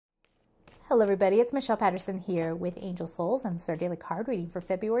Hello everybody, it's Michelle Patterson here with Angel Souls, and it's our daily card reading for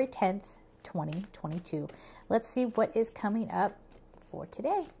February 10th, 2022. Let's see what is coming up for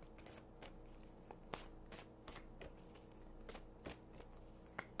today.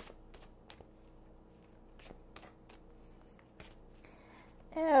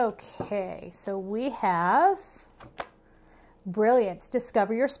 Okay, so we have Brilliance,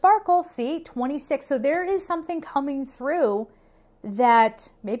 discover your sparkle. See, 26. So there is something coming through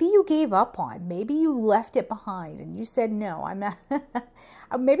that maybe you gave up on. Maybe you left it behind and you said, no, I'm not.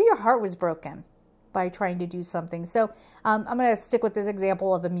 Maybe your heart was broken by trying to do something. So I'm going to stick with this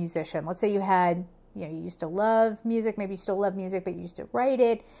example of a musician. Let's say you had, you used to love music. Maybe you still love music, but you used to write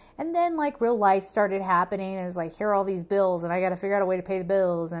it. And then like real life started happening. And it was like, here are all these bills and I got to figure out a way to pay the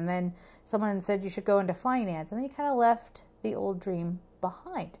bills. And then someone said you should go into finance. And then you kind of left the old dream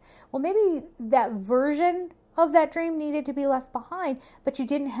behind. Well, maybe that version of that dream needed to be left behind, but you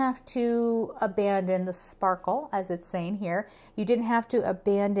didn't have to abandon the sparkle, as it's saying here. You didn't have to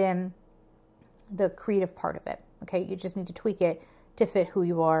abandon the creative part of it. Okay, you just need to tweak it to fit who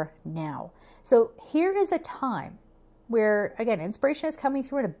you are now. So here is a time where, again, inspiration is coming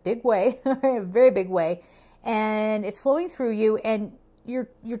through in a big way, a very big way, and it's flowing through you, and you're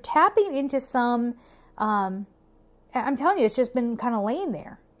tapping into some. I'm telling you, it's just been kind of laying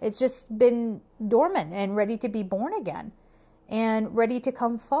there. It's just been dormant and ready to be born again and ready to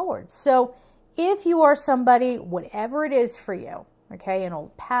come forward. So if you are somebody, whatever it is for you, okay, an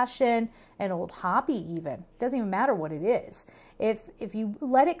old passion, an old hobby even, doesn't even matter what it is. If you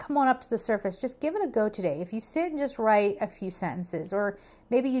let it come on up to the surface, just give it a go today. If you sit and just write a few sentences, or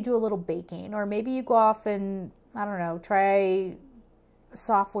maybe you do a little baking, or maybe you go off and, I don't know, try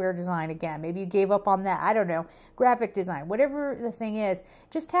software design again. Maybe you gave up on that. I don't know. Graphic design, whatever the thing is,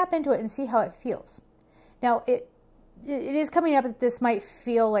 just tap into it and see how it feels. Now, it is coming up that this might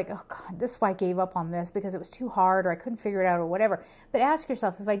feel like, oh God, this is why I gave up on this, because it was too hard or I couldn't figure it out or whatever. But ask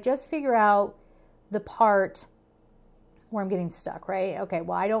yourself, if I just figure out the part where I'm getting stuck, right? Okay,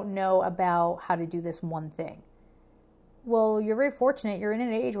 well, I don't know about how to do this one thing. Well, you're very fortunate. You're in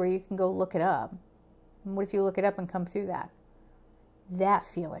an age where you can go look it up. And what if you look it up and come through that? That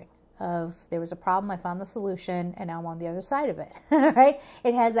feeling of there was a problem, I found the solution, and now I'm on the other side of it, right?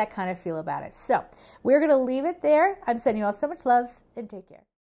 It has that kind of feel about it. So we're going to leave it there. I'm sending you all so much love, and take care.